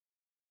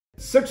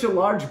Such a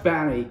large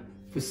bounty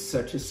for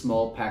such a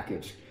small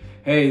package.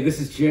 Hey,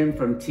 this is Jim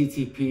from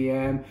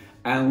TTPM,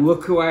 and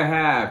look who I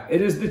have.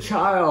 It is the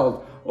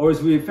child, or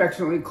as we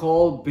affectionately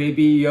call,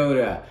 Baby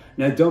Yoda.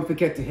 Now don't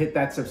forget to hit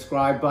that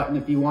subscribe button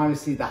if you want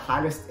to see the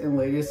hottest and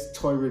latest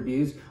toy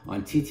reviews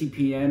on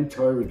TTPM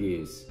Toy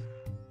Reviews.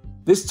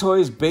 This toy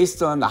is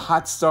based on the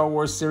hot Star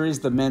Wars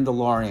series, The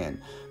Mandalorian.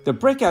 The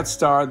breakout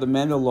star, The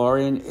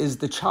Mandalorian, is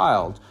the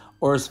child,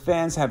 or as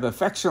fans have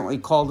affectionately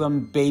called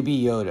him,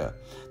 Baby Yoda.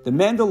 The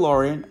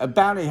Mandalorian, a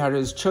bounty hunter,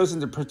 is chosen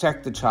to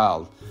protect the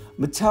child.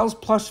 Mattel's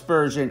plush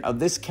version of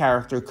this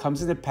character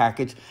comes in a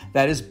package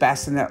that is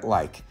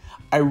bassinet-like.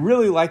 I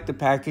really like the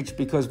package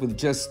because with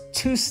just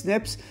 2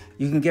 snips,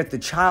 you can get the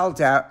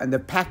child out and the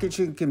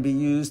packaging can be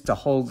used to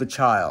hold the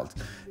child.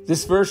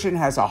 This version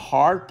has a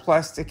hard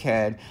plastic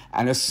head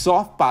and a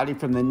soft body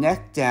from the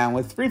neck down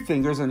with 3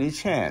 fingers on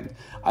each hand.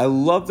 I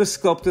love the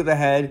sculpt of the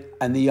head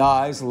and the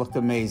eyes look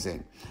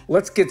amazing.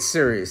 Let's get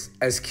serious.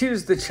 As cute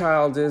as the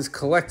child is,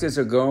 collectors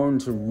are going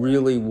to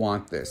really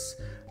want this.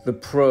 The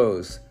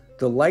pros.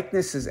 The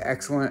likeness is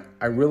excellent.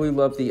 I really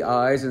love the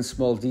eyes and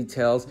small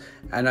details,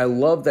 and I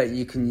love that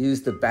you can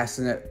use the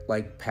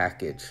bassinet-like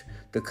package.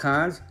 The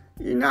cons?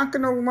 You're not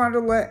going to want to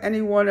let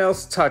anyone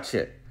else touch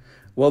it.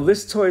 Well,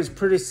 this toy is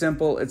pretty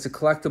simple. It's a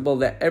collectible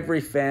that every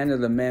fan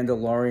of The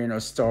Mandalorian or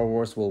Star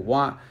Wars will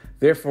want.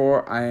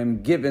 Therefore, I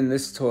am giving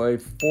this toy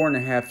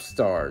 4.5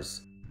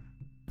 stars.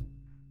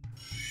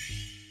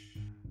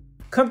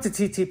 Come to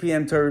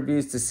TTPM Toy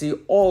Reviews to see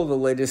all the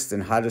latest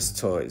and hottest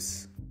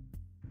toys.